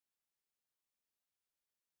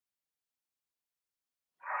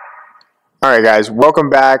All right, guys, welcome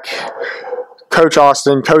back. Coach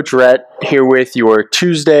Austin, Coach Rhett here with your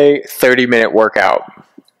Tuesday 30-minute workout.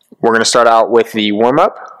 We're going to start out with the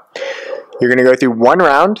warm-up. You're going to go through one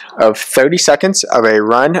round of 30 seconds of a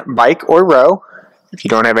run, bike, or row. If you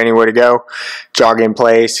don't have anywhere to go, jog in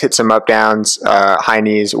place, hit some up-downs, high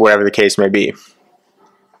knees, whatever the case may be.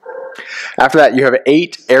 After that, you have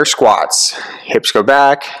 8 air squats. Hips go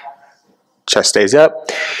back, chest stays up.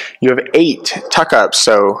 You have 8 tuck-ups,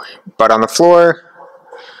 so butt on the floor,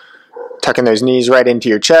 tucking those knees right into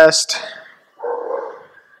your chest.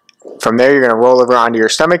 From there, you're going to roll over onto your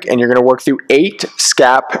stomach, and you're going to work through 8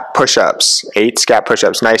 scap push-ups. 8 scap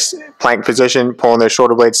push-ups. Nice plank position, pulling those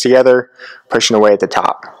shoulder blades together, pushing away at the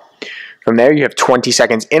top. From there, you have 20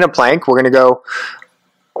 seconds in a plank. We're going to go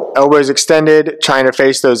elbows extended, trying to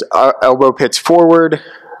face those elbow pits forward,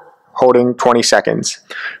 holding 20 seconds.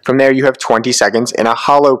 From there, you have 20 seconds in a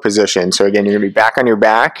hollow position. So again, you're going to be back on your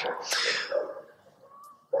back,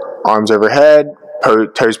 arms overhead,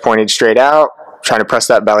 toes pointed straight out, trying to press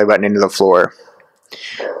that belly button into the floor.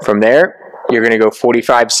 From there, you're going to go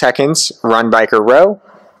 45 seconds run, bike, or row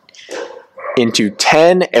into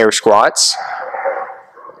 10 air squats,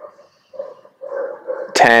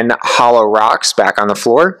 10 hollow rocks back on the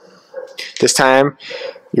floor. This time,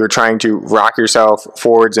 you're trying to rock yourself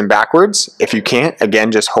forwards and backwards. If you can't,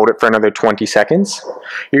 again, just hold it for another 20 seconds.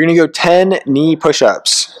 You're going to go 10 knee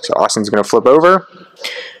push-ups. So Austin's going to flip over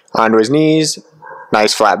onto his knees,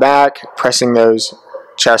 nice flat back, pressing those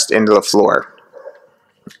chest into the floor.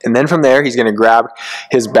 And then from there, he's going to grab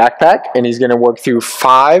his backpack and he's going to work through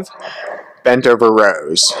 5 bent over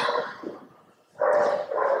rows.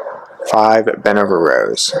 5 bent over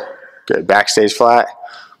rows. Good. Back stays flat,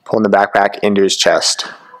 pulling the backpack into his chest.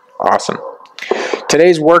 Awesome.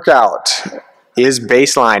 Today's workout is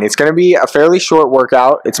baseline. It's going to be a fairly short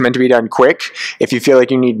workout. It's meant to be done quick. If you feel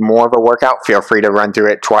like you need more of a workout, feel free to run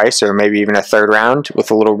through it twice or maybe even a third round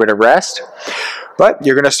with a little bit of rest. But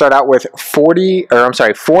you're going to start out with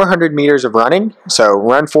 400 meters of running. So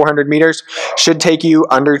run 400 meters. Should take you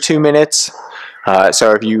under 2 minutes.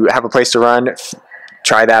 So if you have a place to run,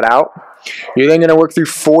 try that out. You're then going to work through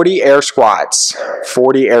 40 air squats.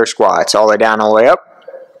 40 air squats, all the way down, all the way up.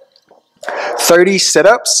 30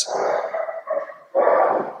 sit-ups.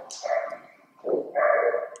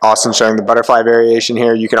 Austin showing the butterfly variation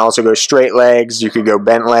here. You can also go straight legs. You could go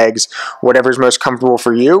bent legs. Whatever's most comfortable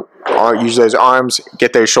for you. Use those arms.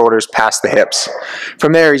 Get those shoulders past the hips.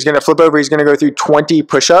 From there, he's going to flip over. He's going to go through 20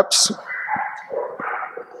 push-ups.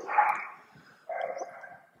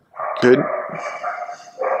 Good.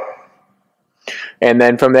 And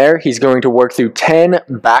then from there, he's going to work through 10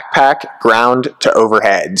 backpack ground to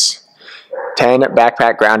overheads. 10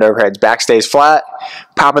 backpack ground overheads. Back stays flat,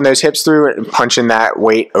 popping those hips through and punching that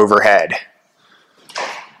weight overhead.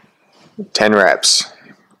 10 reps.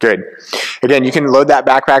 Good. Again, you can load that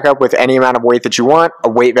backpack up with any amount of weight that you want. A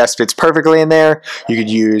weight vest fits perfectly in there. You could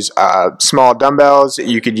use small dumbbells.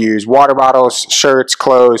 You could use water bottles, shirts,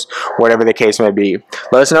 clothes, whatever the case may be.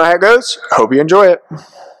 Let us know how it goes. Hope you enjoy it.